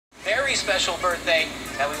very special birthday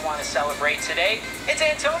that we want to celebrate today. It's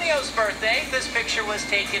Antonio's birthday. This picture was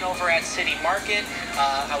taken over at City Market.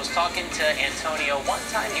 I was talking to Antonio one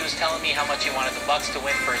time. He was telling me how much he wanted the Bucks to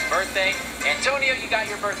win for his birthday. Antonio, you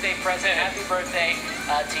got your birthday present. Happy birthday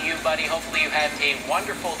to you, buddy. Hopefully you have a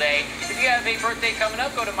wonderful day. If you have a birthday coming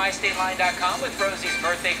up, go to mystateline.com with Rosie's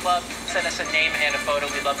Birthday Club. Send us a name and a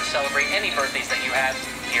photo. We'd love to celebrate any birthdays that you have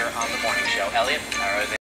here on the morning show. Elliot? All right.